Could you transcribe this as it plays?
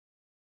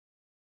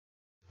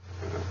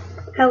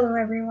Hello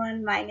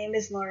everyone, my name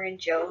is Lauren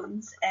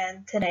Jones,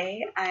 and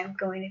today I'm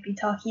going to be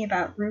talking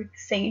about Ruth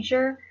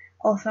Sager,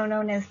 also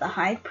known as the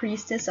High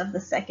Priestess of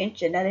the Second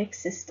Genetic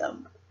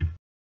System.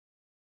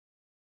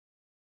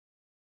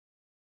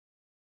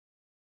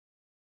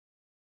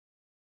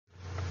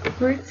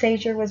 Ruth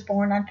Sager was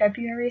born on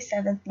February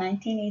 7,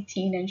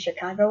 1918 in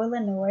Chicago,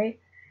 Illinois,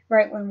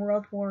 right when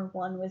World War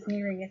I was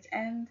nearing its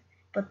end,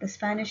 but the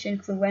Spanish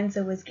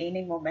influenza was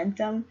gaining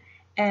momentum,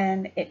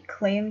 and it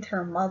claimed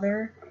her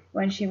mother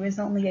when she was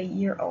only a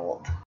year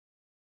old.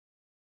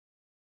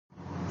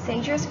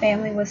 Sager's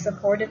family was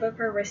supportive of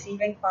her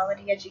receiving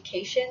quality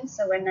education,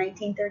 so in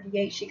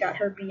 1938 she got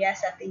her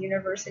BS at the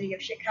University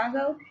of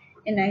Chicago,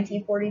 in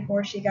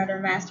 1944 she got her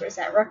master's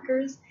at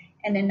Rutgers,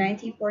 and in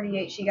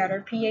 1948 she got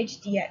her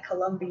PhD at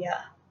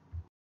Columbia.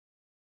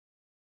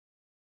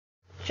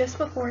 Just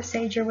before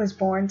Sager was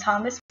born,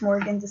 Thomas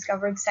Morgan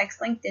discovered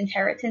sex-linked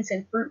inheritance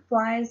in fruit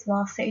flies.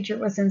 While Sager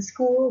was in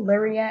school,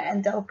 Luria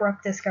and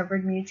Delbruck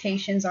discovered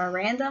mutations are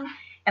random,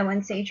 and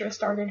when Sager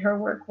started her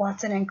work,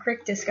 Watson and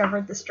Crick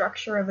discovered the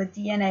structure of a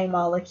DNA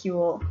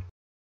molecule.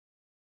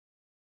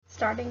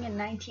 Starting in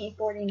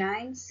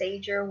 1949,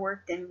 Sager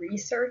worked in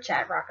research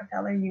at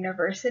Rockefeller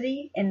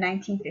University. In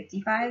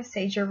 1955,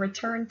 Sager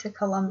returned to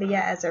Columbia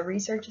as a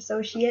research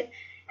associate,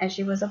 and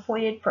she was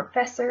appointed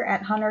professor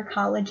at Hunter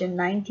College in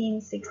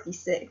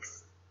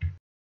 1966.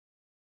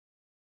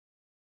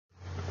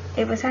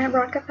 It was at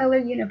Rockefeller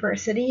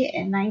University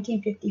in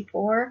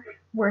 1954,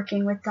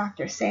 working with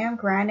Dr. Sam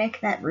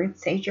Granick, that Ruth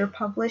Sager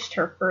published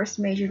her first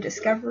major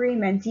discovery,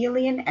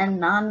 Mendelian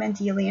and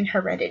non-Mendelian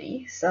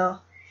heredity. So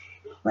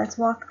let's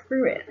walk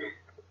through it.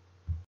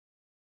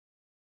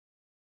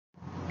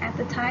 At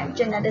the time,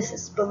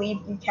 geneticists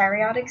believed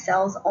eukaryotic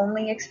cells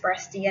only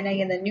express DNA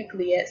in the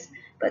nucleus,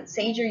 but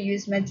Sager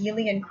used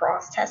Mendelian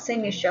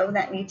cross-testing to show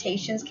that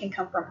mutations can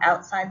come from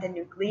outside the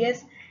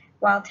nucleus,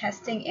 while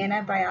testing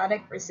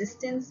antibiotic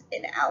resistance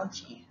in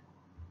algae.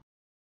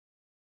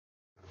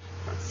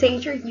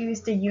 Sager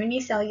used the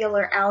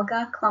unicellular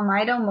alga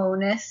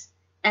Chlamydomonas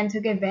and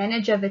took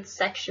advantage of its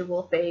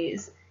sexual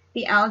phase.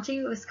 The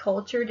algae was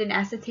cultured in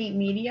acetate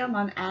medium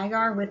on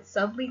agar with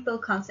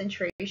sublethal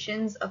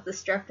concentrations of the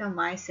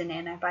streptomycin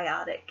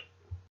antibiotic.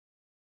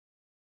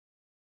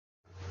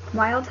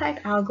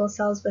 Wild-type algal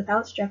cells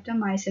without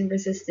streptomycin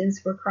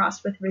resistance were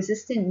crossed with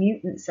resistant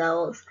mutant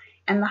cells,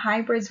 and the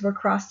hybrids were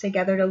crossed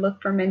together to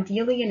look for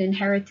Mendelian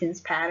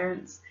inheritance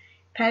patterns.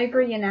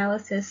 Pedigree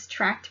analysis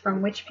tracked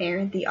from which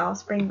parent the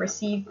offspring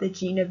received the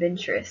gene of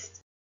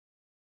interest.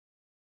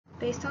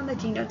 Based on the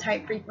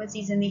genotype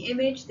frequencies in the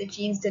image, the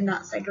genes did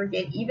not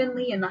segregate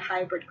evenly in the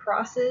hybrid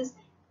crosses,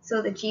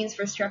 so the genes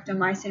for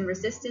streptomycin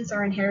resistance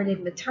are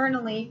inherited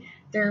maternally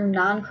through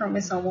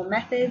non-chromosomal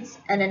methods,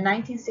 and in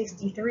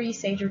 1963,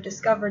 Sager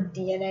discovered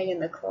DNA in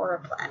the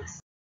chloroplast.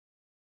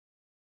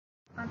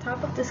 On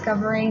top of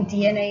discovering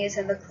DNA is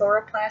in the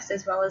chloroplast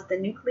as well as the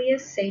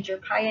nucleus, Sager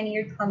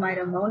pioneered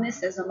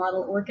Chlamydomonas as a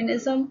model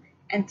organism,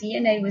 and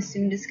DNA was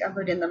soon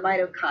discovered in the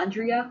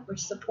mitochondria,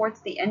 which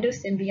supports the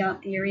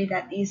endosymbiont theory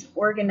that these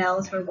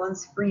organelles were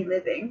once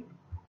free-living.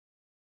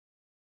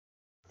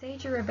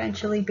 Sager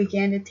eventually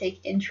began to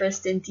take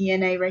interest in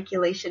DNA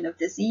regulation of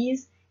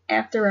disease.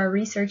 After a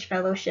research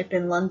fellowship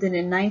in London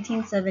in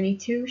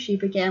 1972, she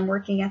began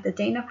working at the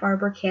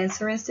Dana-Farber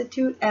Cancer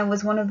Institute and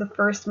was one of the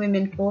first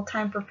women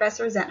full-time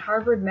professors at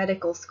Harvard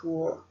Medical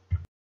School.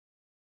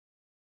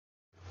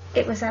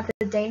 It was at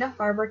the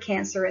Dana-Farber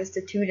Cancer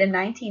Institute in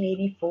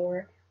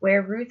 1984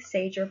 where Ruth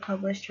Sager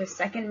published her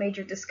second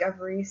major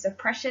discovery,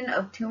 suppression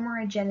of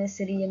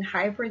tumorigenicity in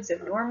hybrids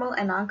of normal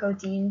and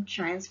oncogene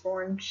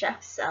transformed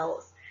Scheff's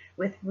cells,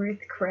 with Ruth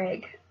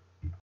Craig.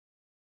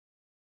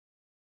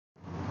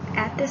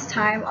 At this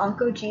time,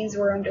 oncogenes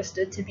were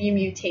understood to be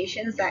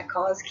mutations that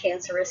cause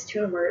cancerous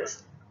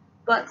tumors,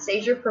 but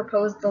Sager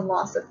proposed the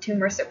loss of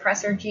tumor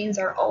suppressor genes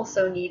are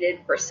also needed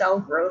for cell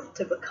growth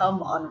to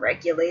become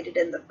unregulated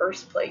in the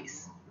first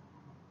place.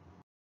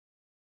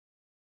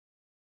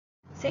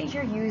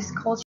 Sager used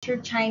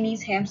cultured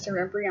Chinese hamster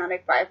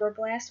embryonic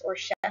fibroblasts, or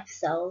Scheff's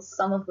cells,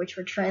 some of which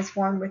were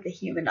transformed with the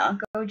human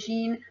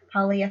oncogene,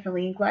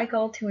 polyethylene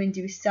glycol, to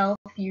induce cell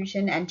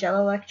fusion and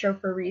gel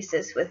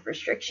electrophoresis with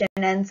restriction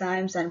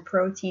enzymes and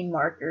protein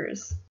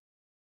markers.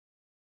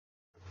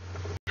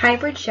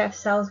 Hybrid Scheff's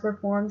cells were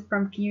formed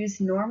from fused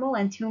normal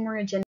and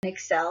tumorigenic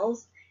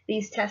cells.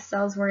 These test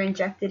cells were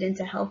injected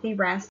into healthy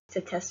rats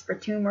to test for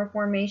tumor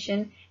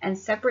formation, and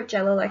separate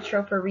gel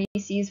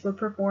electrophoreses were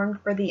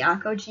performed for the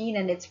oncogene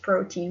and its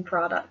protein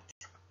product.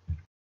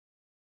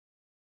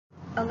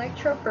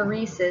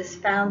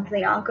 Electrophoresis found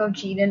the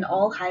oncogene in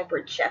all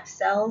hybrid Scheff's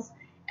cells,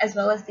 as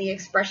well as the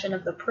expression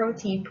of the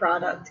protein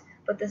product,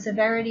 but the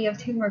severity of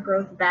tumor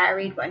growth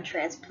varied when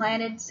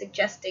transplanted,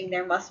 suggesting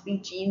there must be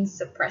genes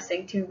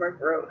suppressing tumor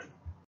growth.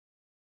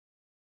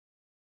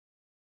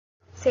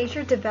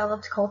 Sager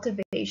developed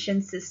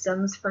cultivation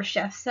systems for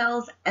Scheff's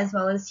cells as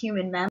well as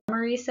human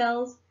mammary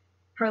cells.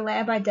 Her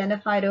lab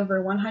identified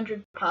over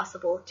 100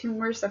 possible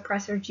tumor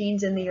suppressor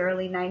genes in the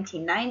early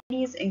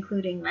 1990s,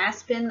 including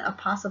MASPIN, a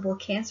possible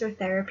cancer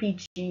therapy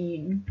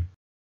gene.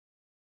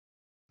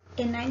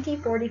 In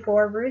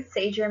 1944, Ruth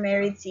Sager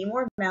married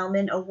Seymour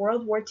Melman, a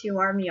World War II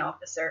Army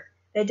officer.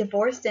 They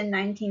divorced in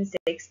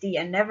 1960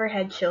 and never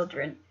had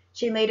children.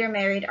 She later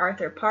married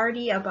Arthur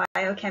Pardee, a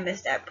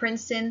biochemist at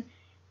Princeton,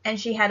 and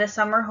she had a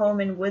summer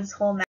home in Woods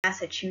Hole,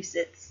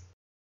 Massachusetts.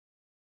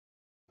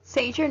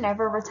 Sager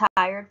never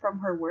retired from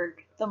her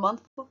work. The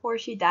month before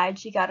she died,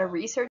 she got a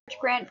research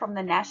grant from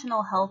the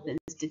National Health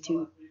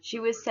Institute. She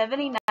was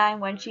 79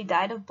 when she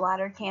died of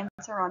bladder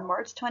cancer on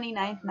March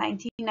 29,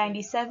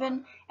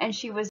 1997, and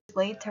she was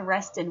laid to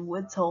rest in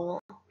Woods Hole.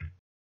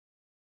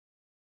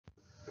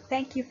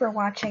 Thank you for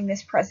watching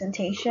this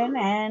presentation,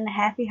 and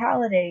happy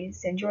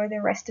holidays. Enjoy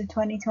the rest of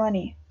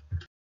 2020.